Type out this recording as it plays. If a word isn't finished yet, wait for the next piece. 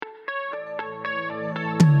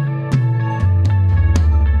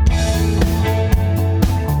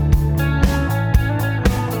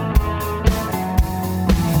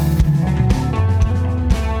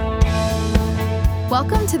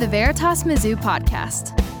to the Veritas Mizzou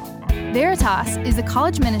podcast. Veritas is the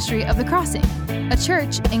college ministry of The Crossing, a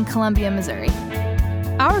church in Columbia, Missouri.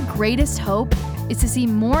 Our greatest hope is to see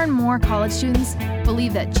more and more college students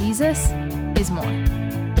believe that Jesus is more.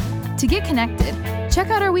 To get connected, check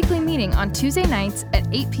out our weekly meeting on Tuesday nights at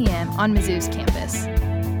 8 p.m. on Mizzou's campus.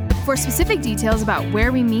 For specific details about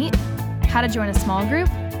where we meet, how to join a small group,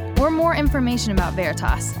 or more information about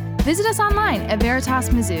Veritas, visit us online at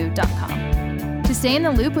veritasmizzou.com. To stay in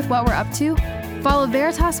the loop with what we're up to, follow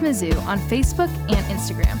Veritas Mizzou on Facebook and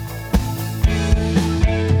Instagram.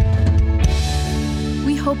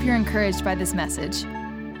 We hope you're encouraged by this message.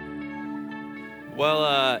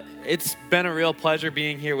 Well, it's been a real pleasure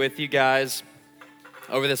being here with you guys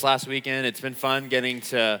over this last weekend. It's been fun getting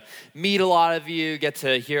to meet a lot of you, get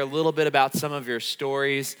to hear a little bit about some of your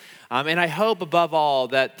stories. And I hope above all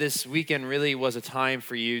that this weekend really was a time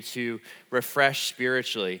for you to refresh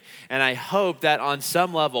spiritually. And I hope that on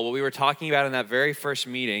some level, what we were talking about in that very first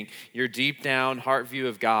meeting, your deep down heart view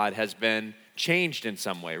of God has been changed in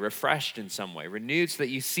some way, refreshed in some way, renewed so that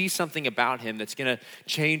you see something about him that's going to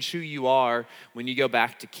change who you are when you go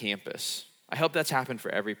back to campus. I hope that's happened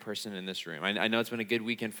for every person in this room. I know it's been a good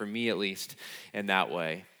weekend for me, at least, in that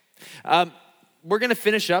way. We're going to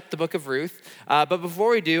finish up the book of Ruth, but before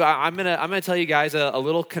we do, I'm gonna tell you guys a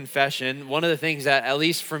little confession. One of the things that, at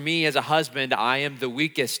least for me as a husband, I am the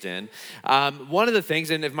weakest in. One of the things,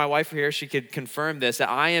 and if my wife were here, she could confirm this, that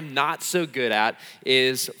I am not so good at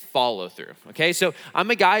is follow through. Okay, so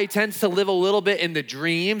I'm a guy who tends to live a little bit in the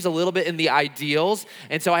dreams, a little bit in the ideals,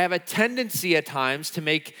 and so I have a tendency at times to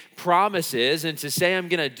make promises and to say I'm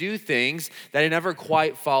gonna do things that I never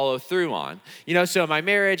quite follow through on. You know, so in my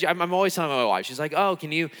marriage, I'm always telling my wife, she's like, oh,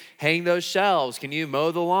 can you hang those shelves? Can you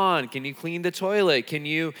mow the lawn? Can you clean the toilet? Can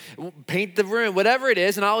you paint the room? Whatever it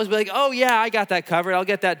is. And I'll always be like, oh yeah, I got that covered. I'll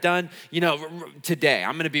get that done, today.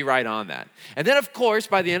 I'm gonna be right on that. And then of course,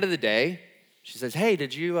 by the end of the day, she says, hey,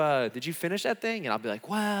 did you finish that thing? And I'll be like,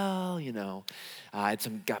 well, I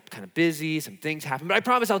got kind of busy, some things happened, but I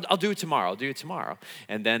promise I'll do it tomorrow. I'll do it tomorrow.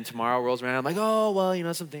 And then tomorrow rolls around. I'm like, oh,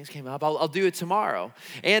 well, some things came up. I'll do it tomorrow.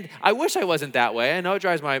 And I wish I wasn't that way. I know it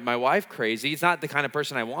drives my wife crazy. It's not the kind of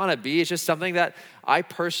person I want to be. It's just something that I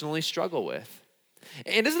personally struggle with.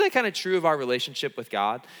 And isn't that kind of true of our relationship with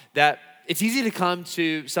God? That it's easy to come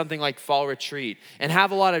to something like fall retreat and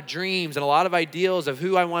have a lot of dreams and a lot of ideals of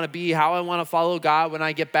who I want to be, how I want to follow God when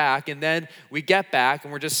I get back. And then we get back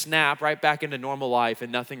and we're just snapped right back into normal life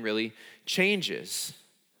and nothing really changes.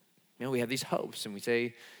 We have these hopes and we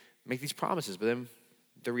say, make these promises, but then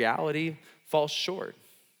the reality falls short.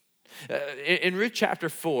 In Ruth chapter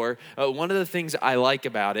 4, one of the things I like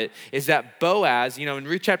about it is that Boaz, in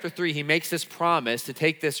Ruth chapter 3, he makes this promise to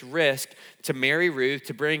take this risk to marry Ruth,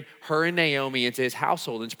 to bring her and Naomi into his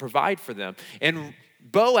household and to provide for them. And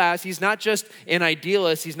Boaz, he's not just an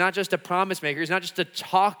idealist, he's not just a promise maker, he's not just a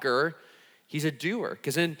talker, he's a doer.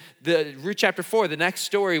 Because in the Ruth chapter 4, the next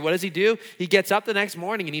story, what does he do? He gets up the next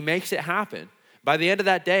morning and he makes it happen. By the end of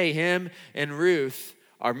that day, him and Ruth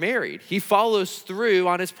are married. He follows through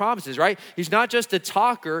on his promises, right? He's not just a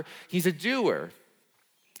talker, he's a doer.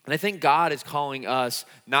 And I think God is calling us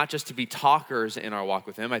not just to be talkers in our walk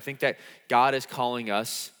with him. I think that God is calling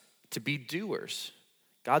us to be doers.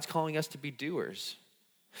 God's calling us to be doers.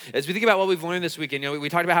 As we think about what we've learned this weekend, we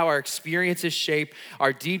talked about how our experiences shape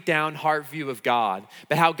our deep down heart view of God,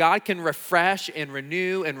 but how God can refresh and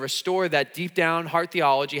renew and restore that deep down heart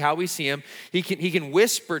theology, how we see him. He can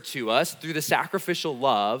whisper to us through the sacrificial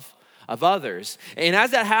love of others. And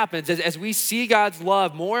as that happens, as we see God's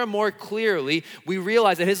love more and more clearly, we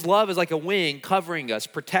realize that his love is like a wing covering us,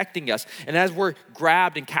 protecting us. And as we're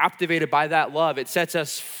grabbed and captivated by that love, it sets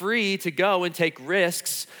us free to go and take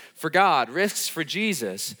risks for God, risks for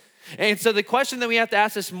Jesus. And so the question that we have to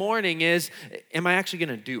ask this morning is, am I actually going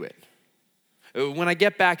to do it? When I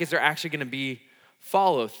get back, is there actually going to be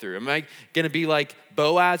follow through? Am I going to be like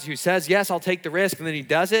Boaz who says, yes, I'll take the risk, and then he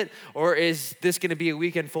does it? Or is this going to be a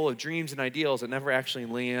weekend full of dreams and ideals that never actually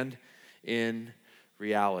land in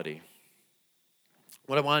reality?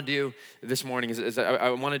 What I want to do this morning is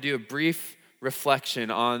I want to do a brief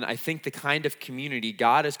reflection on, I think, the kind of community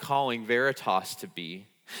God is calling Veritas to be.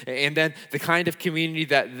 And then the kind of community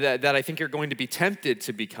that I think you're going to be tempted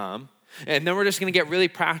to become. And then we're just going to get really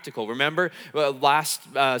practical. Remember, last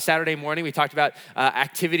Saturday morning, we talked about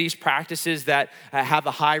activities, practices that have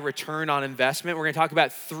a high return on investment. We're going to talk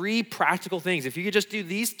about 3 practical things. If you could just do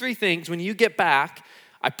these 3 things when you get back,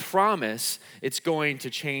 I promise it's going to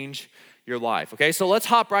change your life, okay? So let's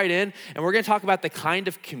hop right in, and we're gonna talk about the kind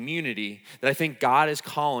of community that I think God is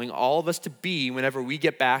calling all of us to be whenever we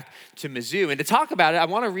get back to Mizzou. And to talk about it, I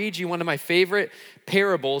wanna read you one of my favorite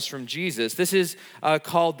parables from Jesus. This is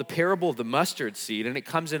called the parable of the mustard seed, and it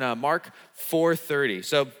comes in Mark 4:30.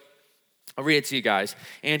 So I'll read it to you guys.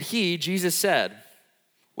 And Jesus said,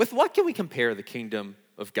 "With what can we compare the kingdom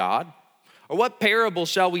of God? Or what parable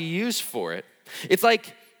shall we use for it? It's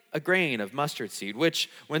like a grain of mustard seed, which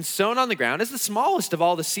when sown on the ground is the smallest of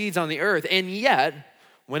all the seeds on the earth. And yet,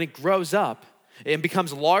 when it grows up, it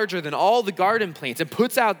becomes larger than all the garden plants and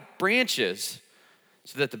puts out branches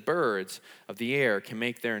so that the birds of the air can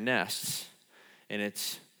make their nests in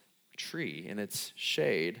its tree, in its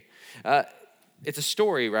shade." It's a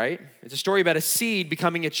story, right? It's a story about a seed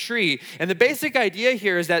becoming a tree. And the basic idea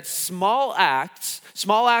here is that small acts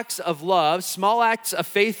of love, small acts of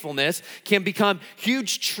faithfulness can become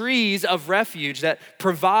huge trees of refuge that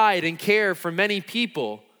provide and care for many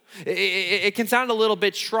people. It can sound a little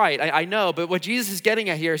bit trite, I know, but what Jesus is getting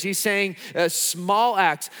at here is he's saying small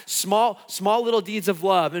acts, small little deeds of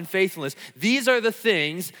love and faithfulness, these are the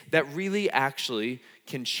things that really actually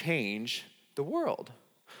can change the world.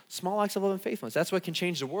 Small acts of love and faithfulness, that's what can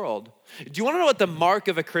change the world. Do you want to know what the mark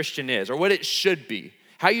of a Christian is, or what it should be?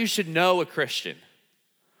 How you should know a Christian?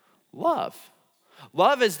 Love.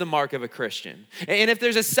 Love is the mark of a Christian. And if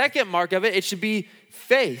there's a second mark of it, it should be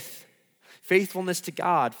faith. Faithfulness to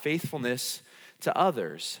God, faithfulness to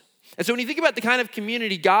others. And so when you think about the kind of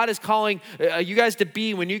community God is calling you guys to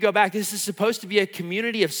be when you go back, this is supposed to be a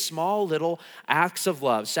community of small little acts of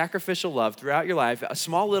love, sacrificial love throughout your life,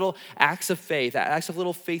 small little acts of faith, acts of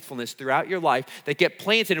little faithfulness throughout your life that get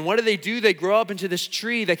planted. And what do? They grow up into this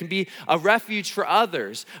tree that can be a refuge for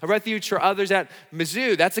others at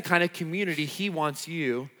Mizzou. That's the kind of community he wants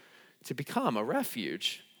you to become, a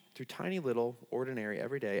refuge through tiny little, ordinary,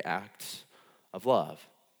 everyday acts of love.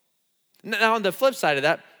 Now, on the flip side of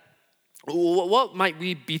that, what might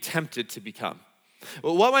we be tempted to become?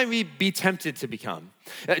 What might we be tempted to become?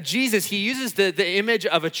 Jesus, he uses the image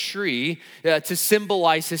of a tree to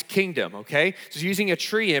symbolize his kingdom, okay? So he's using a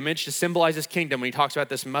tree image to symbolize his kingdom when he talks about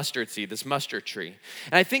this mustard seed, this mustard tree.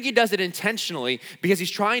 And I think he does it intentionally because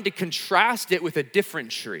he's trying to contrast it with a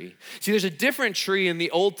different tree. See, there's a different tree in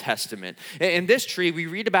the Old Testament. And this tree, we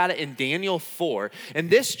read about it in Daniel 4. And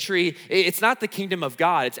this tree, it's not the kingdom of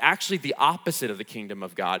God. It's actually the opposite of the kingdom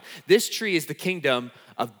of God. This tree is the kingdom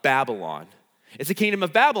of Babylon. It's the kingdom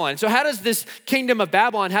of Babylon. So how does this kingdom of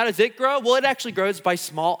Babylon, how does it grow? Well, it actually grows by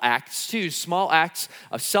small acts too. Small acts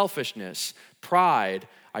of selfishness, pride,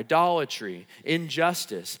 idolatry,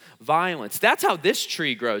 injustice, violence. That's how this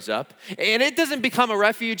tree grows up. And it doesn't become a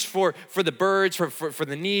refuge for the birds, for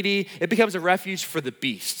the needy. It becomes a refuge for the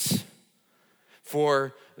beasts,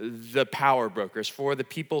 for the power brokers, for the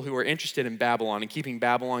people who are interested in Babylon and keeping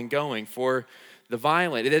Babylon going, for the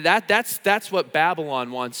violent. That's what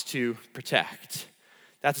Babylon wants to protect.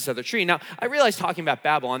 That's this other tree. Now, I realize talking about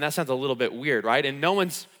Babylon, that sounds a little bit weird, right? And no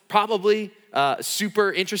one's probably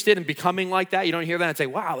super interested in becoming like that. You don't hear that and say,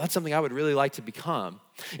 wow, that's something I would really like to become.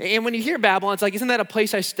 And when you hear Babylon, it's like, isn't that a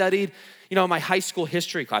place I studied, in my high school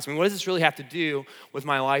history class? I mean, what does this really have to do with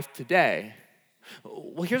my life today?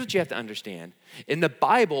 Well, here's what you have to understand. In the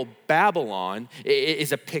Bible, Babylon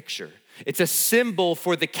is a picture. It's a symbol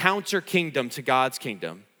for the counter kingdom to God's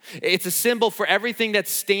kingdom. It's a symbol for everything that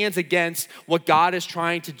stands against what God is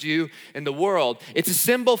trying to do in the world. It's a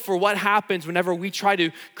symbol for what happens whenever we try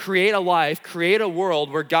to create a life, create a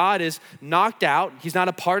world where God is knocked out. He's not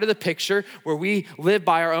a part of the picture, where we live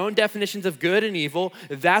by our own definitions of good and evil.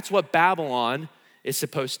 That's what Babylon is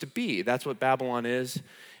supposed to be. That's what Babylon is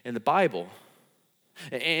in the Bible.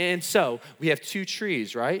 And so we have two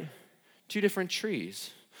trees, right? Two different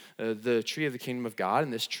trees. The tree of the kingdom of God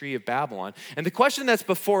and this tree of Babylon. And the question that's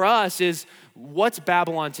before us is, what's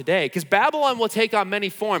Babylon today? Because Babylon will take on many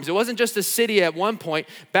forms. It wasn't just a city at one point.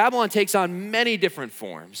 Babylon takes on many different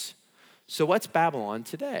forms. So what's Babylon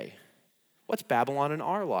today? What's Babylon in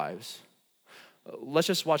our lives? Let's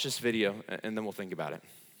just watch this video and then we'll think about it.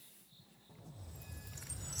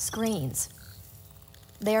 Screens.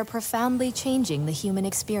 They are profoundly changing the human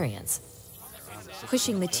experience,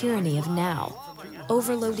 pushing the tyranny of now,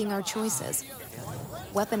 overloading our choices,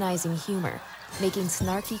 weaponizing humor, making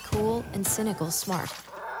snarky cool and cynical smart.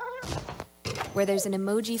 Where there's an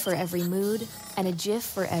emoji for every mood and a GIF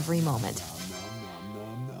for every moment.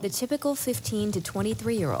 The typical 15 to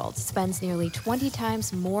 23-year-old spends nearly 20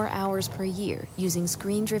 times more hours per year using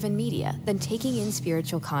screen-driven media than taking in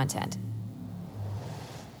spiritual content.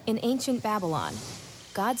 In ancient Babylon,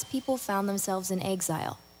 God's people found themselves in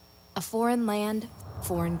exile, a foreign land,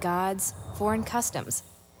 foreign gods, foreign customs.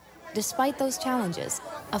 Despite those challenges,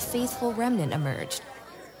 a faithful remnant emerged.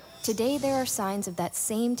 Today, there are signs of that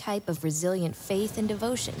same type of resilient faith and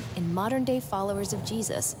devotion in modern-day followers of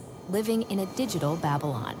Jesus living in a digital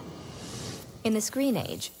Babylon. In the screen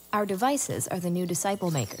age, our devices are the new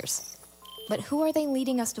disciple makers. But who are they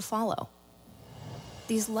leading us to follow?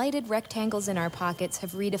 These lighted rectangles in our pockets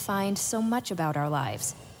have redefined so much about our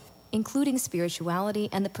lives, including spirituality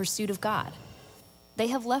and the pursuit of God. They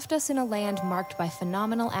have left us in a land marked by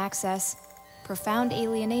phenomenal access, profound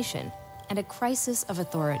alienation, and a crisis of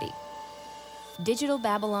authority. Digital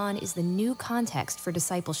Babylon is the new context for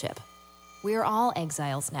discipleship. We are all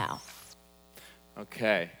exiles now.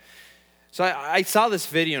 Okay. So I saw this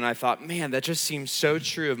video and I thought, man, that just seems so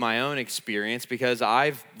true of my own experience because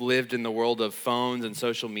I've lived in the world of phones and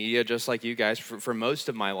social media just like you guys for most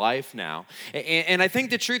of my life now. And I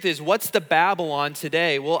think the truth is, what's the Babylon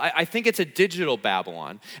today? Well, I think it's a digital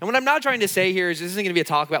Babylon. And what I'm not trying to say here is this isn't going to be a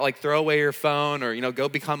talk about like throw away your phone or, go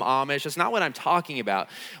become Amish. That's not what I'm talking about.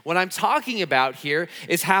 What I'm talking about here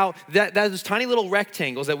is how those tiny little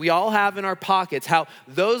rectangles that we all have in our pockets, how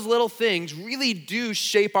those little things really do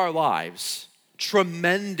shape our lives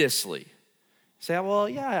tremendously. Say, well,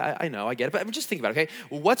 yeah, I know, I get it. But just think about it, okay?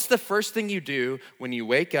 Well, what's the first thing you do when you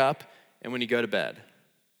wake up and when you go to bed?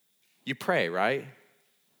 You pray, right?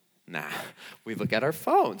 Nah, we look at our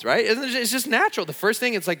phones, right? It's just natural. The first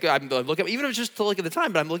thing, it's like, I'm looking, even if it's just to look at the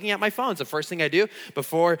time, but I'm looking at my phone. It's the first thing I do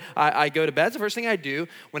before I go to bed. It's the first thing I do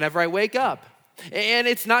whenever I wake up. And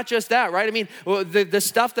it's not just that, right? I mean, the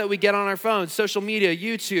stuff that we get on our phones, social media,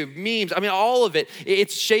 YouTube, memes, all of it, it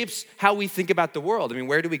shapes how we think about the world.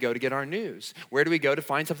 Where do we go to get our news? Where do we go to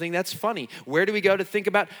find something that's funny? Where do we go to think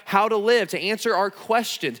about how to live, to answer our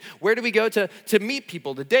questions? Where do we go to meet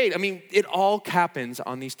people, to date? It all happens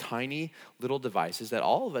on these tiny little devices that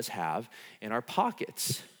all of us have in our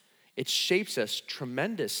pockets. It shapes us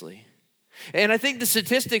tremendously. And I think the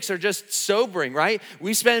statistics are just sobering, right?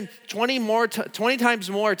 We spend 20 times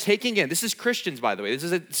more taking in, this is Christians, by the way, this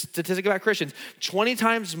is a statistic about Christians, 20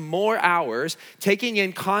 times more hours taking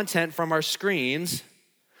in content from our screens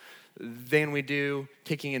than we do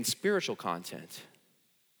taking in spiritual content.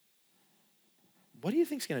 What do you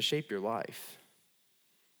think is going to shape your life?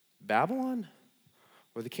 Babylon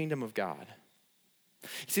or the kingdom of God? You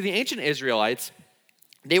see, the ancient Israelites,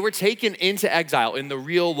 they were taken into exile in the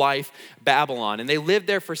real life Babylon, and they lived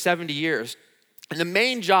there for 70 years. And the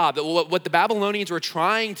main job, what the Babylonians were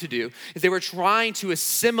trying to do, is they were trying to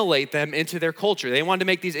assimilate them into their culture. They wanted to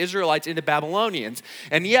make these Israelites into Babylonians.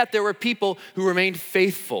 And yet there were people who remained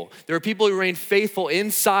faithful. There were people who remained faithful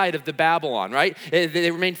inside of the Babylon, right?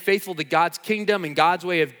 They remained faithful to God's kingdom and God's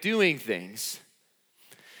way of doing things.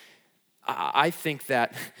 I think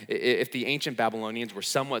that if the ancient Babylonians were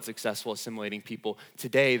somewhat successful assimilating people,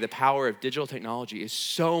 today the power of digital technology is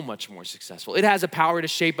so much more successful. It has a power to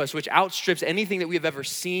shape us which outstrips anything that we've ever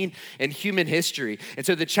seen in human history. And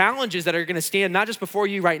so the challenges that are going to stand not just before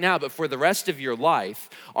you right now, but for the rest of your life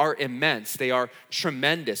are immense. They are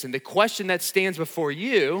tremendous. And the question that stands before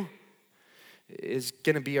you is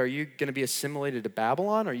going to be, are you going to be assimilated to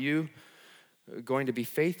Babylon? Are you going to be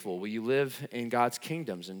faithful? Will you live in God's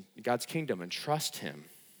kingdom and trust him?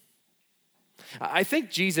 I think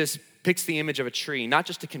Jesus picks the image of a tree, not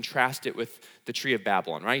just to contrast it with the tree of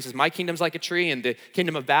Babylon, right? He says, my kingdom's like a tree and the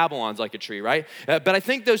kingdom of Babylon's like a tree, right? But I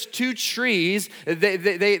think those two trees,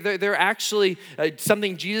 they're actually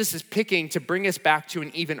something Jesus is picking to bring us back to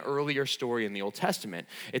an even earlier story in the Old Testament.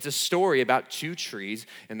 It's a story about two trees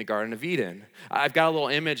in the Garden of Eden. I've got a little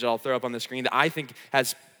image that I'll throw up on the screen that I think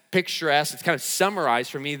has picturesque, it's kind of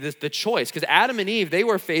summarized for me the choice. Because Adam and Eve, they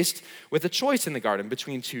were faced with a choice in the garden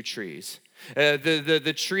between two trees.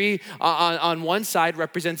 The tree on one side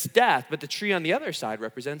represents death, but the tree on the other side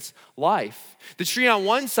represents life. The tree on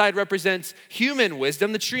one side represents human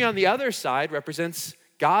wisdom. The tree on the other side represents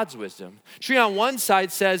God's wisdom. The tree on one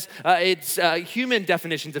side says it's human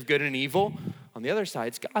definitions of good and evil. On the other side,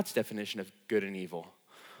 it's God's definition of good and evil.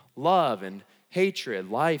 Love and hatred,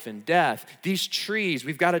 life and death. These trees,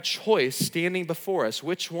 we've got a choice standing before us.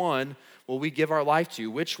 Which one will we give our life to?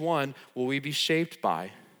 Which one will we be shaped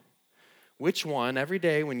by? Which one, every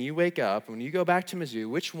day when you wake up, when you go back to Mizzou,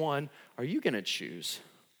 which one are you going to choose?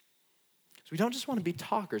 Because we don't just want to be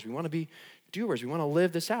talkers. We want to be doers. We want to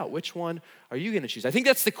live this out. Which one are you going to choose? I think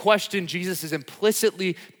that's the question Jesus is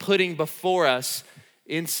implicitly putting before us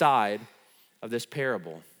inside of this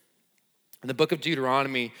parable. In the book of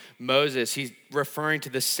Deuteronomy, Moses, he's referring to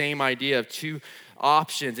the same idea of two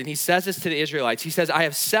options. And he says this to the Israelites. He says, I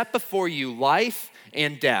have set before you life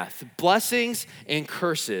and death, blessings and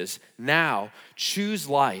curses. Now choose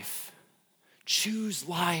life. Choose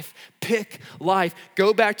life, pick life.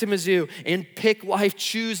 Go back to Mizzou and pick life,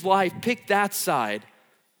 choose life, pick that side.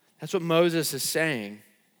 That's what Moses is saying.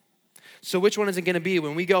 So which one is it gonna be?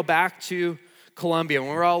 When we go back to Columbia,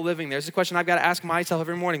 when we're all living there, there's a question I've got to ask myself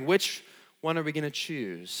every morning. Which one are we gonna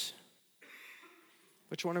choose?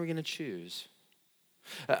 Which one are we gonna choose?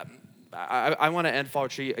 I wanna end Fall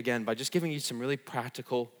Retreat again by just giving you some really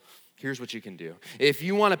practical, here's what you can do. If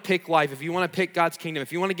you wanna pick life, if you wanna pick God's kingdom,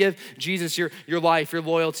 if you wanna give Jesus your life, your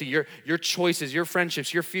loyalty, your choices, your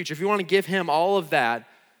friendships, your future, if you wanna give him all of that,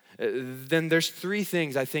 then there's 3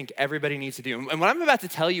 things I think everybody needs to do. And what I'm about to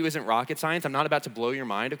tell you isn't rocket science. I'm not about to blow your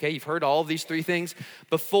mind, okay? You've heard all of these 3 things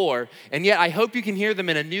before, and yet I hope you can hear them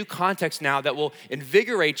in a new context now that will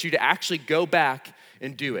invigorate you to actually go back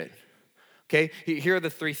and do it, okay? Here are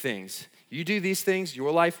the 3 things. You do these things,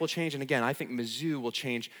 your life will change, and again, I think Mizzou will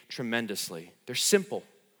change tremendously. They're simple.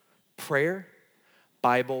 Prayer,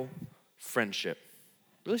 Bible, friendship.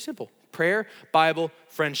 Really simple. Prayer, Bible,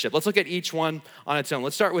 friendship. Let's look at each one on its own.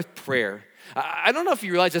 Let's start with prayer. I don't know if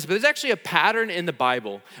you realize this, but there's actually a pattern in the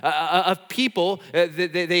Bible of people,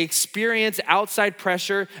 they experience outside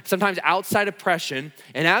pressure, sometimes outside oppression,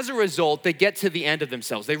 and as a result, they get to the end of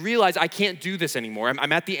themselves. They realize, I can't do this anymore.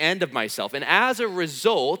 I'm at the end of myself. And as a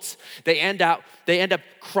result, they end up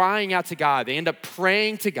crying out to God. They end up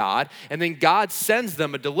praying to God, and then God sends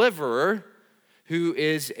them a deliverer who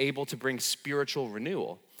is able to bring spiritual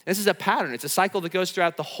renewal. This is a pattern. It's a cycle that goes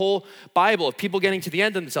throughout the whole Bible of people getting to the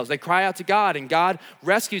end of themselves. They cry out to God and God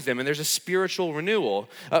rescues them, and there's a spiritual renewal.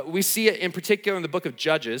 We see it in particular in the book of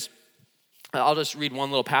Judges. I'll just read one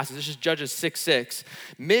little passage. This is Judges 6:6.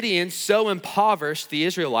 Midian so impoverished the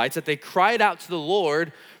Israelites that they cried out to the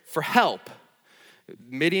Lord for help.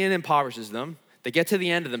 Midian impoverishes them. They get to the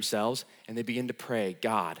end of themselves and they begin to pray,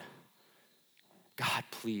 God,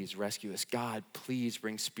 please rescue us. God, please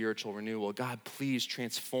bring spiritual renewal. God, please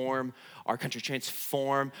transform our country,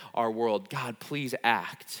 transform our world. God, please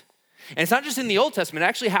act. And it's not just in the Old Testament, it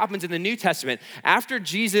actually happens in the New Testament. After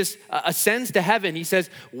Jesus ascends to heaven, he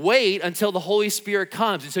says, wait until the Holy Spirit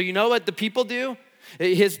comes. And so you know what the people do?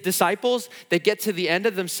 His disciples, they get to the end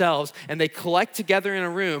of themselves and they collect together in a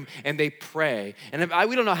room and they pray. And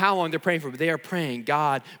we don't know how long they're praying for, but they are praying,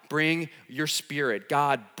 God, bring your spirit.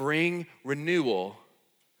 God, bring renewal.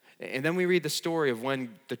 And then we read the story of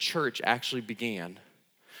when the church actually began.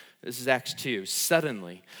 This is Acts 2.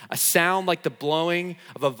 Suddenly, a sound like the blowing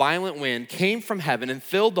of a violent wind came from heaven and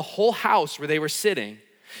filled the whole house where they were sitting.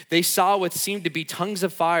 They saw what seemed to be tongues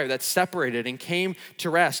of fire that separated and came to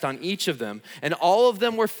rest on each of them. And all of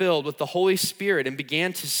them were filled with the Holy Spirit and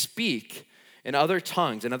began to speak in other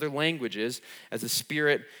tongues and other languages as the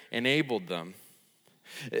Spirit enabled them.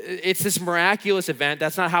 It's this miraculous event.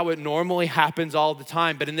 That's not how it normally happens all the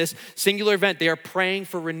time. But in this singular event, they are praying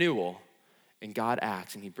for renewal. And God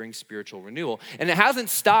acts and he brings spiritual renewal. And it hasn't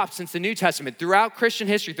stopped since the New Testament. Throughout Christian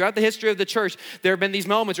history, throughout the history of the church, there have been these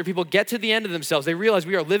moments where people get to the end of themselves. They realize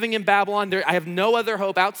we are living in Babylon. I have no other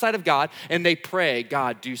hope outside of God. And they pray,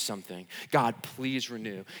 God, do something. God, please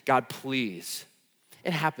renew. God, please.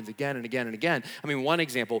 It happens again and again and again. I mean, one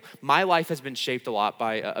example, my life has been shaped a lot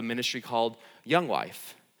by a ministry called Young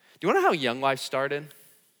Life. Do you want to know how Young Life started?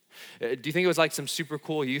 Do you think it was like some super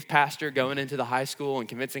cool youth pastor going into the high school and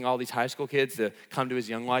convincing all these high school kids to come to his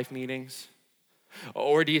Young Life meetings?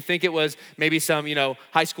 Or do you think it was maybe some,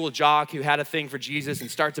 high school jock who had a thing for Jesus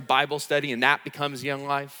and starts a Bible study and that becomes Young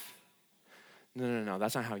Life? No,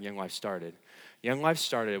 that's not how Young Life started. Young Life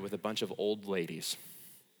started with a bunch of old ladies.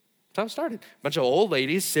 That's how it started. A bunch of old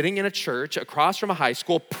ladies sitting in a church across from a high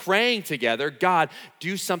school praying together. God,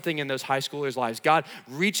 do something in those high schoolers' lives. God,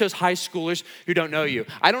 reach those high schoolers who don't know you.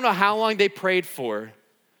 I don't know how long they prayed for,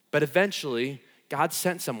 but eventually God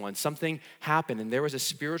sent someone. Something happened, and there was a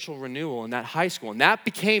spiritual renewal in that high school, and that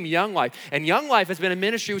became Young Life. And Young Life has been a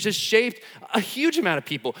ministry which has shaped a huge amount of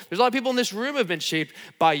people. There's a lot of people in this room who have been shaped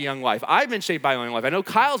by Young Life. I've been shaped by Young Life. I know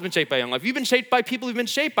Kyle's been shaped by Young Life. You've been shaped by people who've been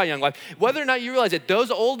shaped by Young Life. Whether or not you realize it,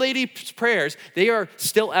 those old lady prayers, they are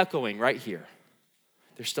still echoing right here.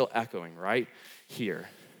 They're still echoing right here.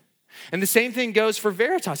 And the same thing goes for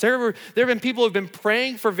Veritas. There have been people who have been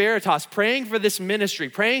praying for Veritas, praying for this ministry,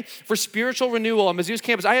 praying for spiritual renewal on Mizzou's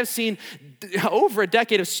campus. I have seen over a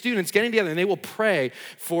decade of students getting together and they will pray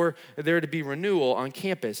for there to be renewal on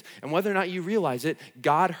campus. And whether or not you realize it,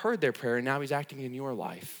 God heard their prayer and now he's acting in your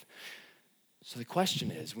life. So the question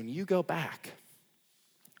is, when you go back,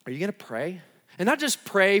 are you going to pray? And not just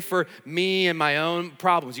pray for me and my own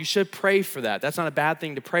problems. You should pray for that. That's not a bad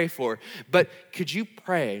thing to pray for. But could you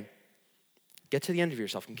pray? Get to the end of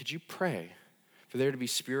yourself, and could you pray for there to be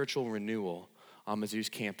spiritual renewal on Mizzou's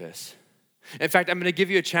campus? In fact, I'm gonna give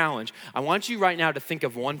you a challenge. I want you right now to think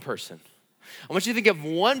of one person. I want you to think of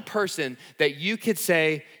one person that you could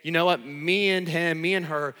say, you know what, me and him, me and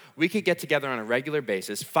her, we could get together on a regular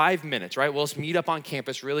basis, 5 minutes, right? We'll just meet up on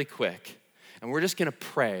campus really quick, and we're just gonna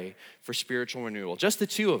pray for spiritual renewal, just the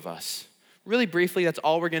two of us. Really briefly, that's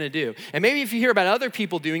all we're gonna do. And maybe if you hear about other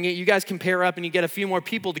people doing it, you guys can pair up and you get a few more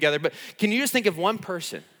people together, but can you just think of one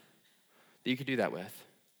person that you could do that with?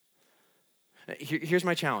 Here's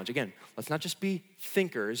my challenge. Again, let's not just be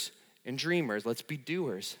thinkers and dreamers, let's be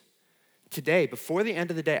doers. Today, before the end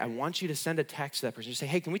of the day, I want you to send a text to that person. Just say,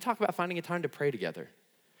 hey, can we talk about finding a time to pray together?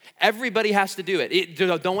 Everybody has to do it.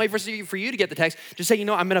 Don't wait for you to get the text. Just say, I'm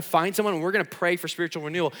gonna find someone and we're gonna pray for spiritual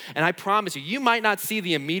renewal. And I promise you, you might not see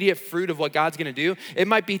the immediate fruit of what God's gonna do. It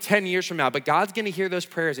might be 10 years from now, but God's gonna hear those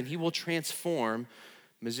prayers and he will transform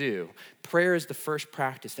Mizzou. Prayer is the first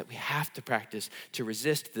practice that we have to practice to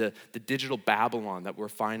resist the digital Babylon that we're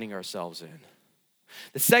finding ourselves in.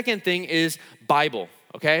 The second thing is Bible,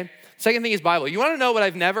 okay? Second thing is Bible. You wanna know what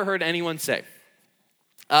I've never heard anyone say?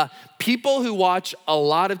 People who watch a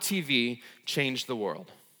lot of TV change the world.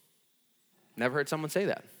 Never heard someone say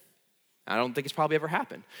that. I don't think it's probably ever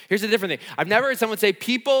happened. Here's a different thing. I've never heard someone say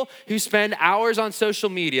people who spend hours on social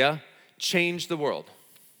media change the world.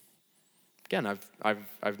 Again,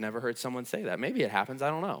 I've never heard someone say that. Maybe it happens, I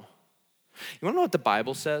don't know. You wanna know what the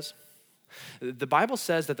Bible says? The Bible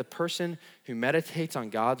says that the person who meditates on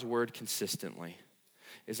God's word consistently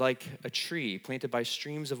is like a tree planted by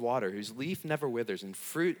streams of water whose leaf never withers and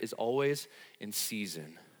fruit is always in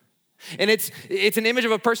season. And it's an image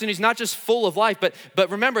of a person who's not just full of life, but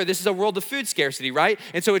remember, this is a world of food scarcity, right?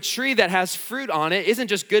 And so a tree that has fruit on it isn't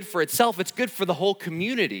just good for itself, it's good for the whole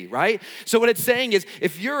community, right? So what it's saying is,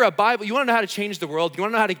 if you're a Bible, you wanna know how to change the world, you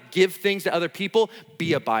wanna know how to give things to other people,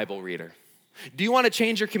 be a Bible reader. Do you want to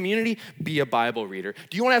change your community? Be a Bible reader.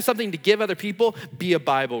 Do you want to have something to give other people? Be a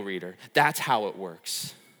Bible reader. That's how it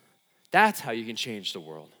works. That's how you can change the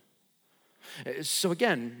world. So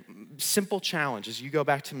again, simple challenge as you go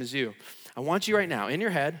back to Mizzou. I want you right now, in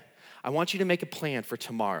your head, I want you to make a plan for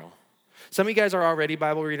tomorrow. Some of you guys are already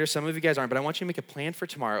Bible readers, some of you guys aren't, but I want you to make a plan for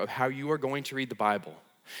tomorrow of how you are going to read the Bible.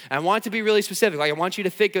 And I want it to be really specific. Like I want you to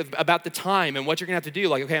think about the time and what you're gonna have to do.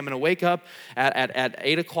 Like, okay, I'm gonna wake up at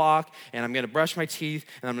 8 o'clock and I'm gonna brush my teeth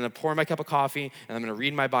and I'm gonna pour my cup of coffee and I'm gonna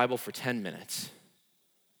read my Bible for 10 minutes.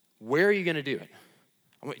 Where are you gonna do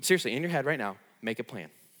it? Seriously, in your head right now, make a plan.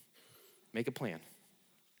 Make a plan.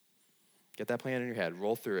 Get that plan in your head,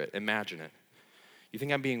 roll through it, imagine it. You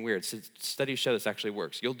think I'm being weird? Studies show this actually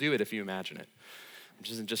works. You'll do it if you imagine it. Which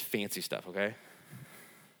isn't just fancy stuff, okay?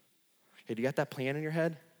 Hey, do you got that plan in your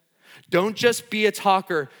head? Don't just be a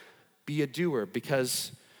talker, be a doer,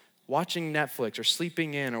 because watching Netflix or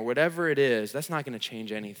sleeping in or whatever it is, that's not gonna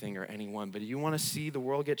change anything or anyone. But if you wanna see the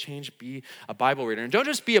world get changed, be a Bible reader. And don't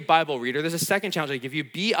just be a Bible reader. There's a second challenge I give you.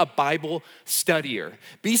 Be a Bible studier.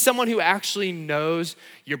 Be someone who actually knows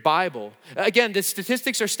your Bible. Again, the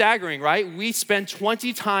statistics are staggering, right? We spend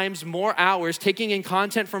 20 times more hours taking in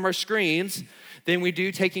content from our screens than we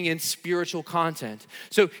do taking in spiritual content.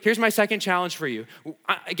 So here's my second challenge for you.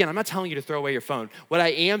 Again, I'm not telling you to throw away your phone. What I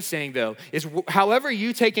am saying though, is however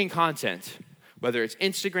you take in content, whether it's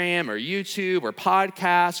Instagram or YouTube or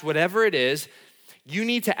podcasts, whatever it is, you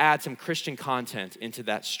need to add some Christian content into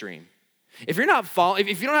that stream. If you're not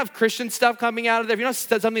if you don't have Christian stuff coming out of there, if you don't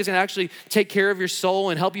have something that's gonna actually take care of your soul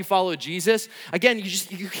and help you follow Jesus, again,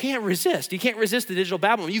 you can't resist. You can't resist the digital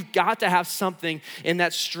Babylon. You've got to have something in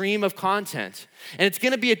that stream of content. And it's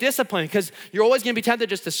gonna be a discipline because you're always gonna be tempted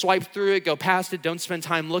just to swipe through it, go past it, don't spend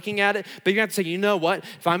time looking at it. But you're gonna have to say, you know what?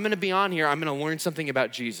 If I'm gonna be on here, I'm gonna learn something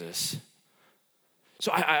about Jesus.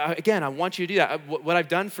 So I want you to do that. What I've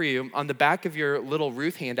done for you on the back of your little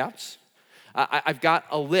Ruth handouts, I've got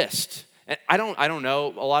a list. And I don't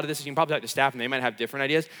know, a lot of this, you can probably talk to staff and they might have different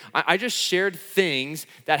ideas. I just shared things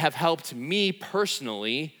that have helped me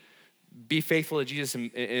personally be faithful to Jesus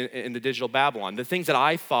in the digital Babylon. The things that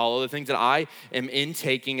I follow, the things that I am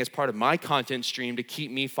intaking as part of my content stream to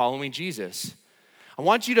keep me following Jesus. I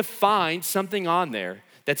want you to find something on there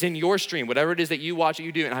that's in your stream, whatever it is that you watch, that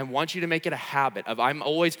you do, and I want you to make it a habit of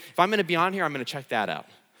if I'm gonna be on here, I'm gonna check that out.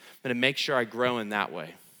 I'm gonna make sure I grow in that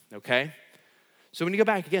way, okay? So when you go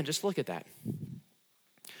back again, just look at that.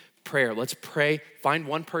 Prayer, let's pray. Find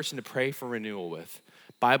one person to pray for renewal with.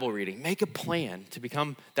 Bible reading, make a plan to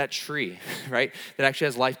become that tree, right? That actually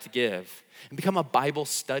has life to give. And become a Bible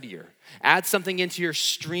studier. Add something into your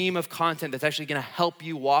stream of content that's actually gonna help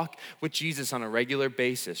you walk with Jesus on a regular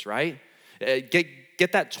basis, right?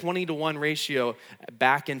 Get that 20-to-1 ratio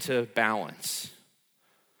back into balance.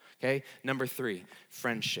 Okay, number 3,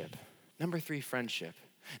 friendship. Number 3, friendship.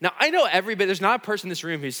 Now, I know there's not a person in this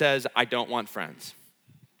room who says, I don't want friends.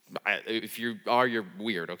 If you are, you're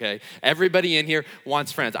weird, okay? Everybody in here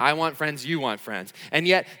wants friends. I want friends, you want friends. And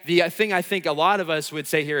yet, the thing I think a lot of us would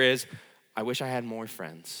say here is, I wish I had more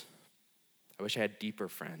friends. I wish I had deeper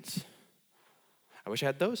friends. I wish I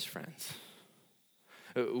had those friends.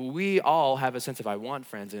 We all have a sense of I want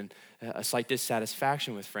friends and a slight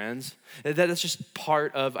dissatisfaction with friends. That's just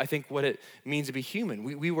part of, I think, what it means to be human.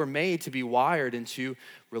 We were made to be wired into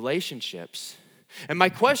relationships. And my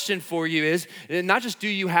question for you is, not just do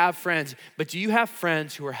you have friends, but do you have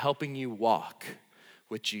friends who are helping you walk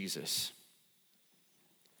with Jesus?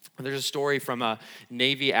 There's a story from a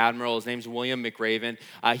Navy admiral. His name's William McRaven.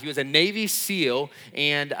 He was a Navy SEAL,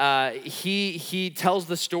 and he tells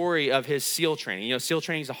the story of his SEAL training. You know, SEAL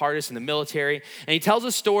training is the hardest in the military, and he tells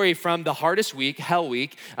a story from the hardest week, Hell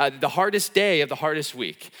Week, the hardest day of the hardest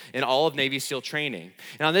week in all of Navy SEAL training.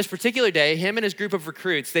 And on this particular day, him and his group of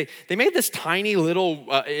recruits, they made this tiny little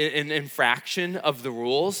infraction of the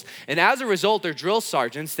rules, and as a result, their drill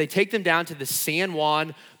sergeants, they take them down to the San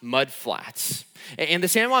Juan mud flats. And the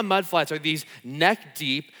San Juan mud flats are these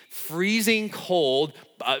neck-deep, freezing cold,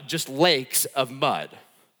 just lakes of mud.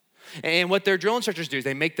 And what their drill instructors do is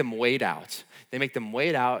they make them wade out. They make them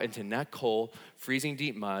wade out into neck-cold, freezing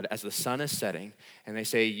deep mud as the sun is setting. And they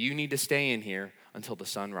say, you need to stay in here until the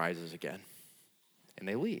sun rises again. And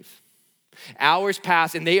they leave. Hours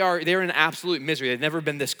pass, and they're in absolute misery. They've never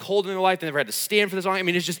been this cold in their life. They never had to stand for this long. I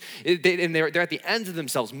mean, it's just, they're at the ends of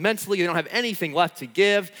themselves mentally. They don't have anything left to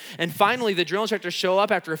give. And finally, the drill instructors show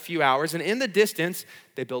up after a few hours, and in the distance,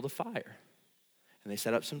 they build a fire. And they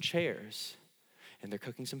set up some chairs, and they're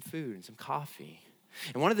cooking some food and some coffee.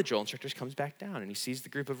 And one of the drill instructors comes back down, and he sees the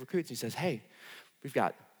group of recruits, and he says, hey, we've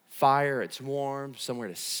got fire, it's warm, somewhere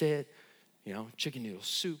to sit, you know, chicken noodle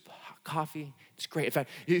soup, hot coffee. It's great. In fact,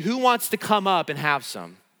 who wants to come up and have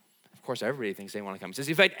some? Of course, everybody thinks they want to come. He says,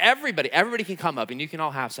 in fact, everybody can come up and you can all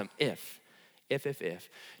have some if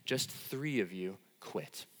just 3 of you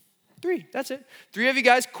quit. 3, that's it. 3 of you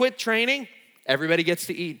guys quit training. Everybody gets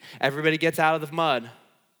to eat. Everybody gets out of the mud.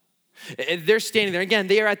 They're standing there. Again,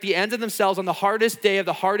 they are at the end of themselves on the hardest day of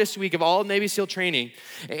the hardest week of all of Navy SEAL training.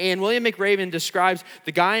 And William McRaven describes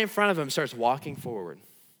the guy in front of him starts walking forward.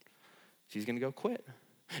 He's going to go quit.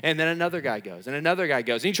 And then another guy goes, and another guy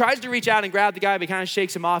goes. And he tries to reach out and grab the guy, but he kind of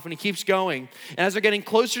shakes him off, and he keeps going. And as they're getting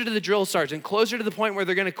closer to the drill sergeant, closer to the point where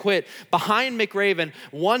they're going to quit, behind McRaven,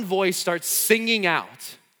 one voice starts singing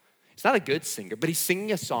out. He's not a good singer, but he's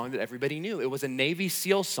singing a song that everybody knew. It was a Navy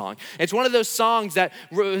SEAL song. It's one of those songs that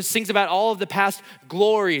sings about all of the past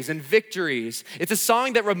glories and victories. It's a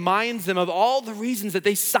song that reminds them of all the reasons that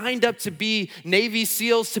they signed up to be Navy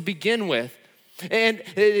SEALs to begin with. And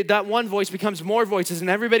that one voice becomes more voices, and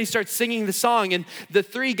everybody starts singing the song. And the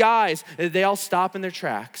 3 guys, they all stop in their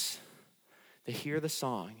tracks. They hear the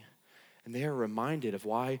song, and they are reminded of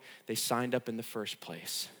why they signed up in the first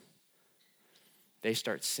place. They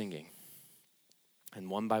start singing. And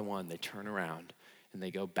one by one, they turn around, and they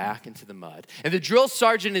go back into the mud. And the drill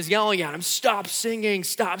sergeant is yelling at them, stop singing,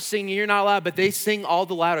 you're not allowed. But they sing all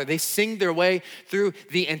the louder. They sing their way through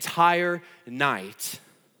the entire night.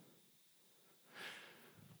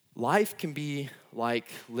 Life can be like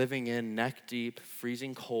living in neck-deep,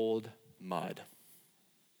 freezing cold mud.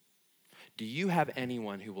 Do you have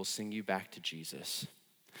anyone who will sing you back to Jesus?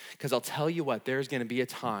 Because I'll tell you what, there's going to be a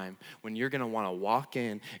time when you're going to want to walk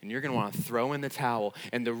in and you're going to want to throw in the towel.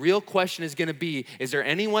 And the real question is going to be, is there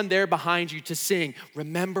anyone there behind you to sing,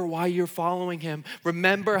 remember why you're following him?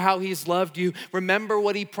 Remember how he's loved you? Remember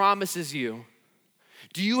what he promises you?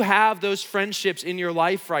 Do you have those friendships in your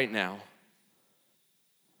life right now?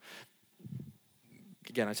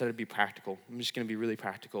 Again, I said it'd be practical. I'm just going to be really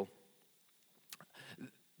practical.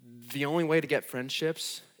 The only way to get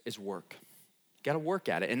friendships is work. You got to work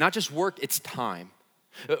at it. And not just work, it's time.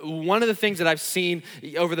 One of the things that I've seen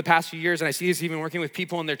over the past few years, and I see this even working with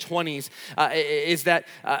people in their 20s, is that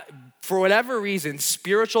for whatever reason,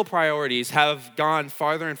 spiritual priorities have gone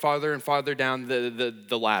farther and farther and farther down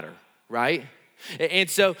the ladder, right? And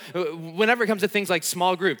so whenever it comes to things like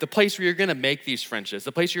small group, the place where you're going to make these friendships,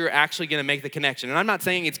 the place where you're actually going to make the connection. And I'm not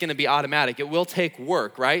saying it's going to be automatic. It will take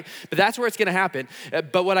work, right? But that's where it's going to happen.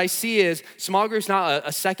 But what I see is small group's not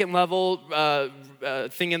a second level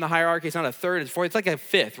thing in the hierarchy. It's not a third, it's fourth. It's like a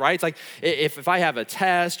fifth, right? It's like if I have a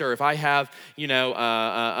test or if I have,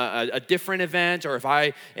 a different event or if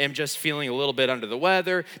I am just feeling a little bit under the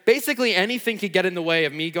weather, basically anything could get in the way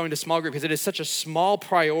of me going to small group because it is such a small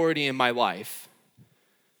priority in my life.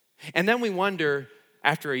 And then we wonder,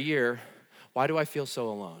 after a year, why do I feel so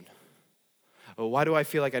alone? Or why do I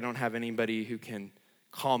feel like I don't have anybody who can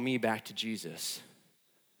call me back to Jesus?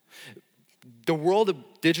 The world of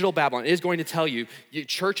digital Babylon is going to tell you,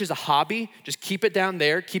 church is a hobby. Just keep it down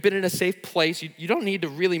there. Keep it in a safe place. You don't need to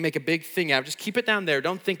really make a big thing out of it. Just keep it down there.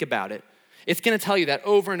 Don't think about it. It's going to tell you that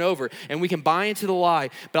over and over, and we can buy into the lie.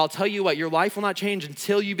 But I'll tell you what, your life will not change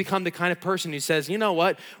until you become the kind of person who says, you know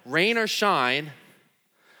what, rain or shine,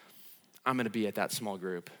 I'm going to be at that small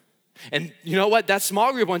group. And you know what, that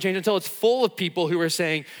small group won't change until it's full of people who are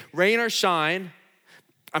saying, rain or shine,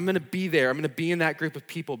 I'm gonna be there. I'm gonna be in that group of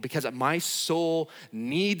people because my soul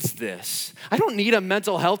needs this. I don't need a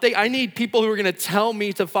mental health day. I need people who are gonna tell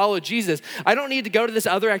me to follow Jesus. I don't need to go to this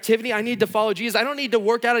other activity. I need to follow Jesus. I don't need to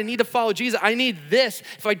work out. I need to follow Jesus. I need this.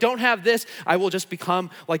 If I don't have this, I will just become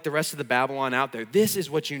like the rest of the Babylon out there. This is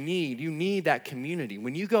what you need. You need that community.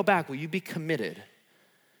 When you go back, will you be committed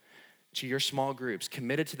to your small groups,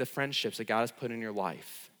 committed to the friendships that God has put in your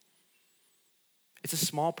life? It's a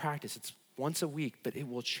small practice. It's once a week, but it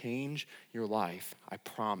will change your life, I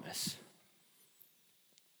promise.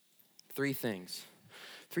 Three things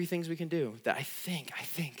we can do that I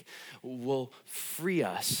think will free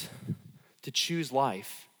us to choose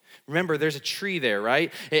life. Remember, there's a tree there,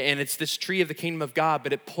 right? And it's this tree of the kingdom of God,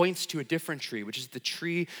 but it points to a different tree, which is the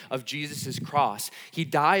tree of Jesus' cross. He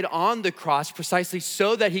died on the cross precisely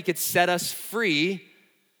so that he could set us free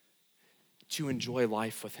to enjoy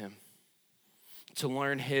life with him, to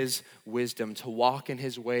learn his wisdom, to walk in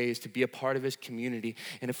his ways, to be a part of his community.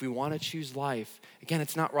 And if we want to choose life, again,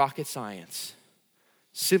 it's not rocket science.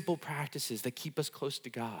 Simple practices that keep us close to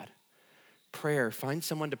God. Prayer, find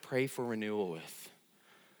someone to pray for renewal with.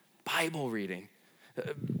 Bible reading.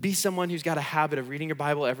 Be someone who's got a habit of reading your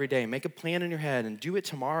Bible every day. Make a plan in your head and do it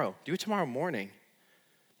tomorrow. Do it tomorrow morning.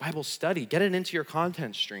 Bible study, get it into your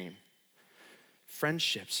content stream.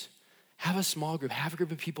 Friendships. Have a small group, have a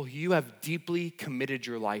group of people who you have deeply committed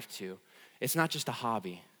your life to. It's not just a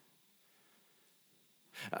hobby.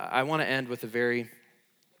 I want to end with the very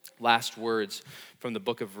last words from the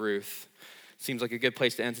book of Ruth. Seems like a good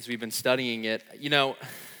place to end since we've been studying it. You know,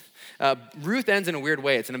 Ruth ends in a weird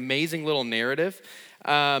way. It's an amazing little narrative,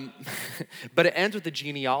 but it ends with a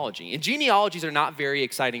genealogy. And genealogies are not very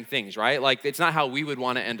exciting things, right? Like, it's not how we would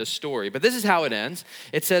want to end a story. But this is how it ends.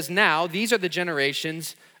 It says, now, these are the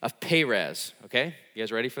generations of Perez, okay? You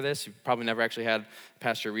guys ready for this? You've probably never actually had a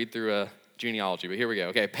pastor read through a genealogy, but here we go.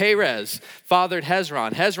 Okay, Perez fathered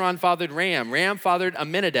Hezron. Hezron fathered Ram. Ram fathered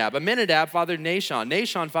Aminadab. Aminadab fathered Nahshon.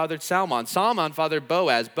 Nahshon fathered Salmon. Salmon fathered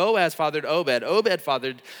Boaz. Boaz fathered Obed. Obed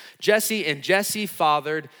fathered Jesse. And Jesse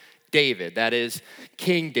fathered David. That is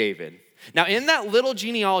King David. Now, in that little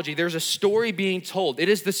genealogy, there's a story being told. It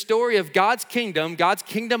is the story of God's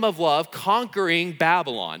kingdom of love, conquering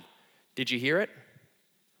Babylon. Did you hear it?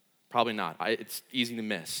 Probably not. It's easy to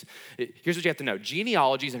miss. Here's what you have to know.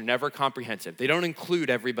 Genealogies are never comprehensive. They don't include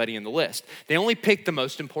everybody in the list. They only pick the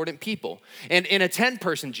most important people. And in a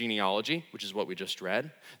 10-person genealogy, which is what we just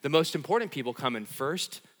read, the most important people come in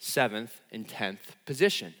 1st, 7th, and 10th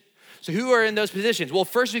position. So who are in those positions? Well,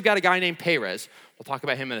 first we've got a guy named Perez. We'll talk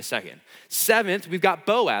about him in a second. 7th, we've got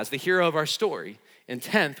Boaz, the hero of our story. And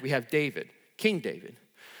 10th, we have David, King David.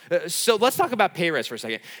 So let's talk about Perez for a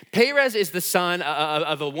second. Perez is the son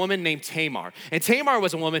of a woman named Tamar. And Tamar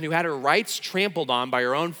was a woman who had her rights trampled on by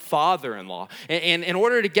her own father-in-law. And in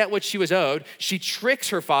order to get what she was owed, she tricks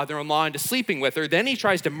her father-in-law into sleeping with her. Then he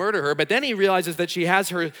tries to murder her, but then he realizes that she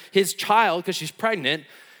has his child because she's pregnant,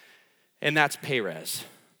 and that's Perez.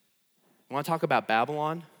 You want to talk about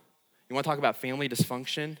Babylon? You want to talk about family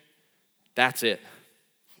dysfunction? That's it.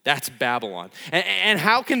 That's Babylon. And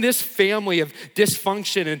how can this family of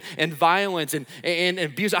dysfunction and violence and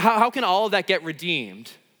abuse, how can all of that get redeemed?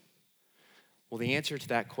 Well, the answer to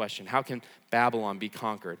that question, how can Babylon be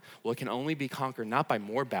conquered? Well, it can only be conquered not by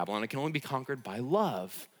more Babylon, it can only be conquered by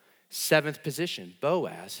love. 7th position,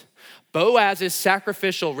 Boaz. Boaz's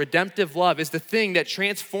sacrificial, redemptive love is the thing that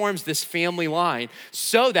transforms this family line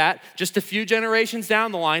so that just a few generations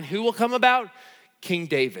down the line, who will come about? King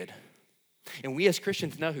David. And we as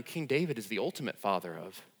Christians know who King David is the ultimate father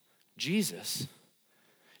of. Jesus.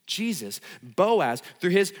 Jesus, Boaz, through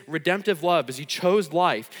his redemptive love, as he chose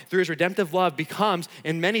life, through his redemptive love becomes,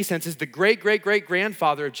 in many senses, the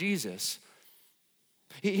great-great-great-grandfather of Jesus.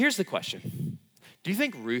 Here's the question. Do you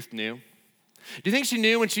think Ruth knew? Do you think she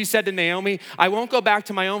knew when she said to Naomi, I won't go back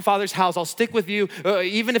to my own father's house. I'll stick with you.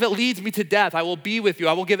 Even if it leads me to death, I will be with you.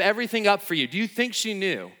 I will give everything up for you. Do you think she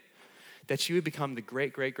knew that she would become the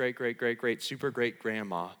great-great-great-great-great-great super great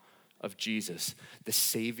grandma of Jesus, the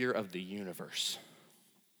Savior of the universe?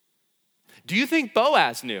 Do you think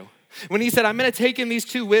Boaz knew? When he said, I'm going to take in these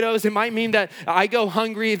 2 widows, it might mean that I go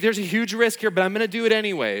hungry. There's a huge risk here, but I'm going to do it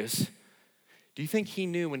anyways. Do you think he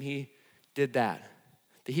knew when he did that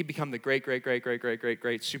that he'd become the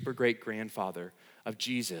great, super great grandfather of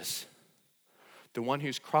Jesus, the one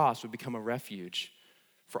whose cross would become a refuge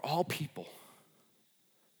for all people.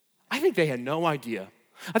 I think they had no idea.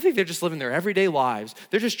 I think they're just living their everyday lives.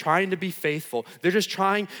 They're just trying to be faithful. They're just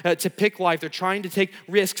trying to pick life. They're trying to take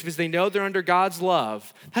risks because they know they're under God's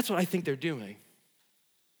love. That's what I think they're doing.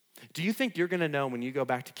 Do you think you're going to know when you go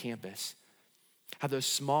back to campus how those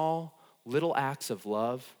small little acts of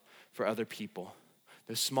love for other people,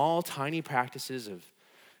 those small tiny practices of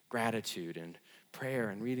gratitude and prayer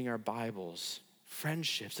and reading our Bibles,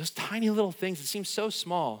 friendships, those tiny little things that seem so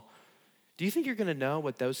small, do you think you're going to know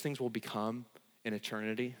what those things will become in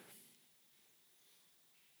eternity?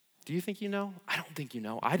 Do you think you know? I don't think you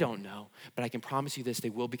know. I don't know. But I can promise you this, they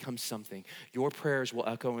will become something. Your prayers will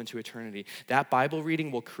echo into eternity. That Bible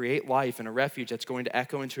reading will create life and a refuge that's going to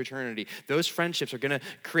echo into eternity. Those friendships are going to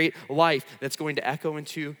create life that's going to echo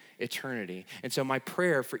into eternity. And so my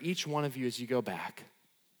prayer for each one of you as you go back,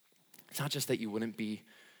 it's not just that you wouldn't be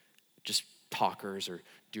just talkers or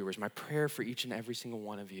doers. My prayer for each and every single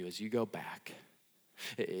one of you as you go back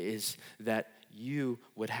is that you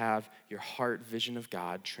would have your heart vision of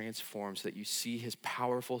God transformed so that you see his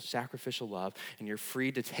powerful sacrificial love and you're free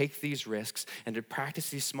to take these risks and to practice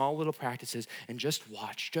these small little practices and just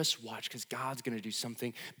watch because God's going to do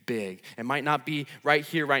something big. It might not be right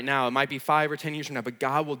here, right now. It might be 5 or 10 years from now, but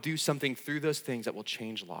God will do something through those things that will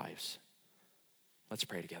change lives. Let's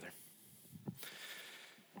pray together.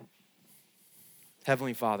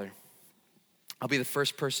 Heavenly Father, I'll be the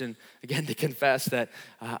first person, again, to confess that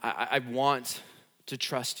I want to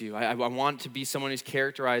trust you. I want to be someone who's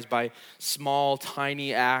characterized by small,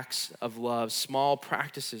 tiny acts of love, small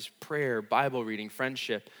practices, prayer, Bible reading,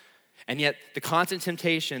 friendship. And yet the constant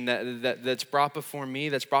temptation that's brought before me,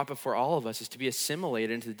 that's brought before all of us, is to be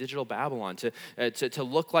assimilated into the digital Babylon, to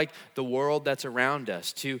look like the world that's around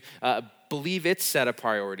us, to believe its set of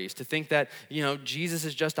priorities, to think that, Jesus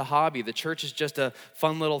is just a hobby, the church is just a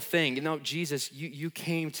fun little thing. No, Jesus, you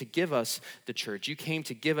came to give us the church. You came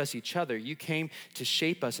to give us each other. You came to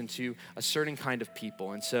shape us into a certain kind of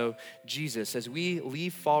people. And so, Jesus, as we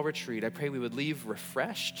leave fall retreat, I pray we would leave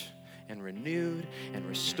refreshed and renewed and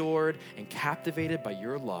restored and captivated by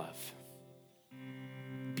your love.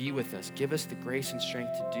 Be with us. Give us the grace and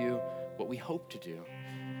strength to do what we hope to do,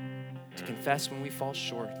 to confess when we fall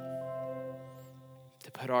short,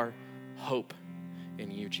 to put our hope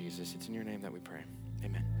in you, Jesus. It's in your name that we pray.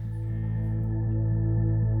 Amen.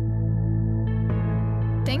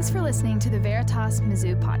 Thanks for listening to the Veritas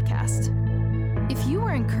Mizzou podcast. If you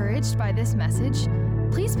were encouraged by this message,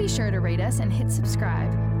 please be sure to rate us and hit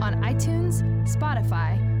subscribe on iTunes,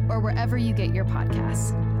 Spotify, or wherever you get your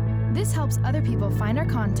podcasts. This helps other people find our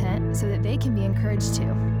content so that they can be encouraged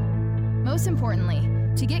too. Most importantly,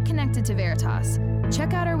 to get connected to Veritas,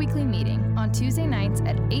 check out our weekly meeting on Tuesday nights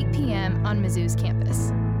at 8 p.m. on Mizzou's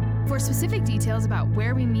campus. For specific details about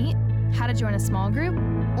where we meet, how to join a small group,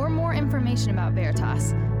 or more information about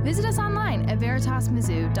Veritas, visit us online at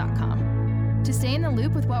veritasmizzou.com. To stay in the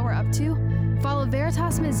loop with what we're up to, follow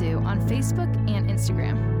Veritas Mizzou on Facebook and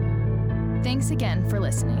Instagram. Thanks again for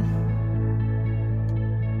listening.